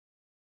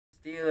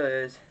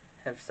Steelers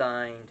have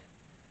signed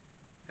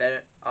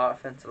veteran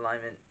offensive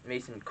lineman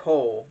Mason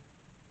Cole.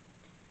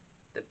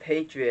 The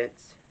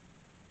Patriots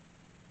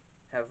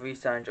have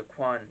re-signed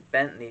Jaquan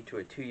Bentley to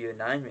a 2-year,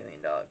 $9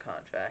 million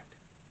contract.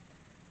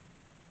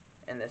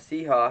 And the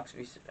Seahawks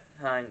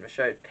re-signed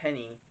Rashard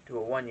Penny to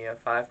a 1-year,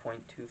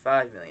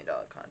 $5.25 million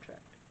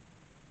contract.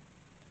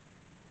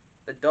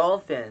 The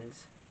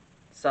Dolphins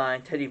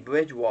signed Teddy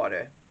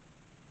Bridgewater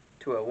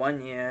to a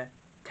 1-year,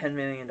 $10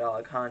 million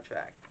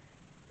contract.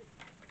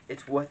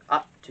 It's worth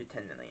up to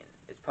 $10 million.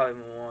 It's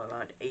probably more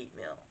around $8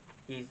 million.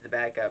 He's the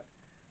backup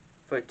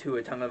for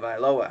Tua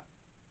Tagovailoa.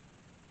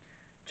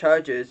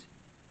 Chargers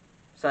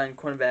signed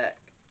cornerback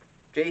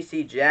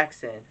J.C.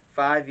 Jackson,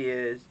 5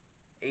 years,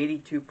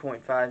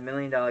 $82.5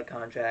 million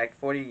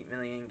contract, $40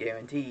 million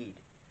guaranteed.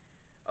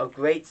 A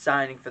great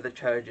signing for the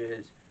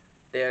Chargers.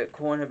 Their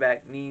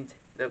cornerback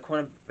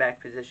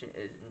position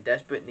is in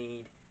desperate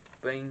need.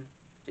 Bring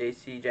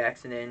J.C.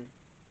 Jackson in,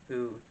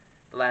 who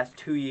the last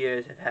 2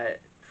 years have had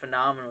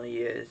phenomenal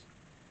years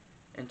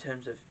in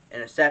terms of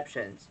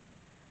interceptions.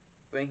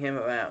 Bring him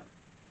around.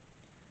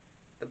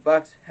 The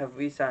Bucks have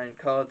re-signed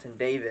Carlton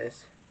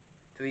Davis,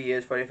 3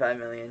 years, $45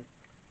 million,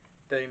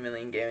 $30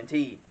 million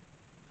guaranteed.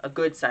 A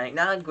good signing,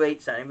 not a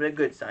great signing, but a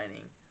good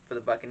signing for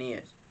the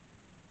Buccaneers.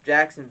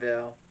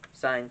 Jacksonville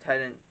signed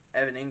tight end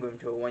Evan Ingram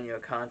to a 1-year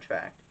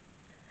contract.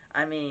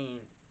 I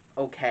mean,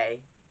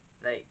 okay,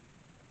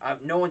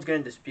 no one's going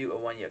to dispute a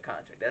 1-year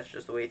contract. That's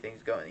just the way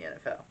things go in the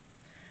NFL.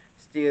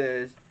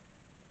 Steelers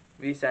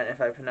re-signed, if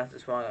I pronounce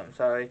this wrong, I'm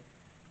sorry,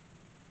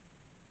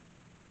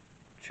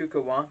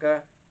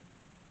 Chukwuemeka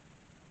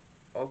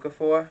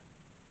Okafor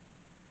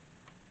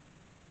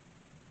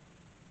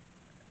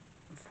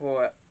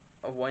for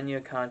a 1-year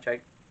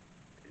contract.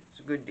 It's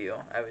a good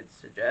deal, I would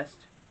suggest.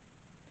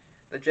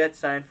 The Jets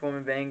signed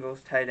former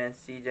Bengals tight end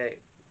C.J.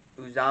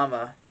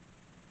 Uzomah,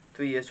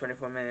 3 years,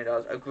 $24 million.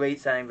 A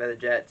great signing by the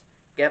Jets.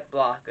 Get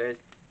blockers.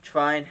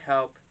 Try and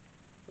help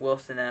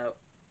Wilson out.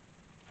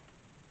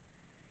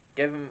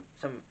 Give him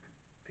some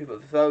people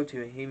to throw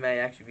to, and he may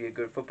actually be a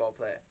good football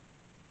player.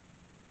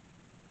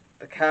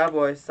 The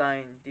Cowboys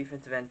signed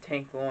defensive end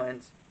Tank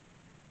Lawrence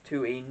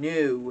to a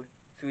new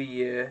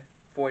 3-year,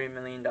 $40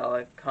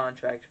 million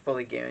contract,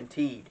 fully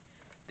guaranteed.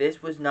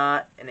 This was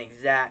not an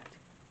exact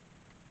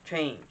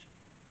change.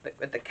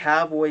 What the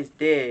Cowboys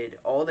did,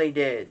 all they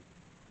did,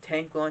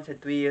 Tank Lawrence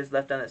had 3 years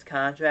left on his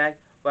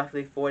contract,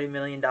 roughly $40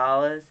 million.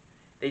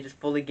 They just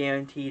fully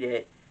guaranteed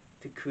it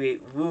to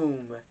create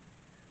room,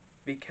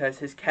 because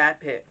his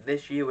cap hit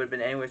this year would have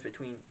been anywhere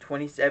between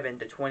 $27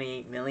 to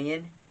 $28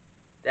 million.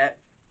 That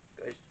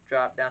was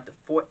dropped down to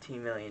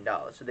 $14 million.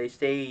 So they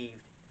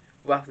saved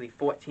roughly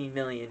 $14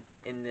 million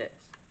in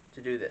this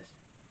to do this.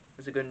 It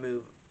was a good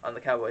move on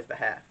the Cowboys'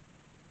 behalf.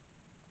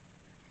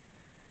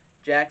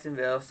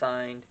 Jacksonville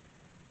signed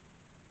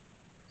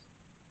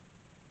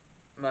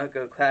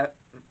Marco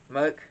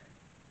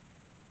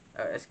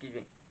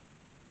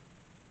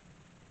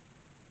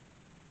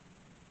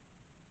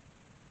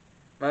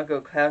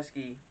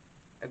Klowski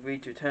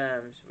agreed to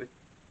terms with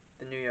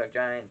the New York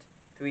Giants,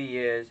 3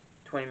 years,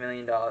 $20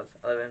 million,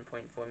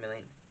 $11.4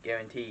 million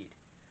guaranteed.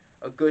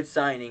 A good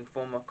signing.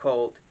 Former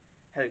Colt,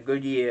 had a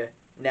good year.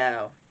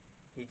 Now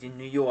he's in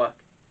New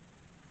York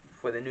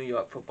for the New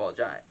York Football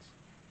Giants.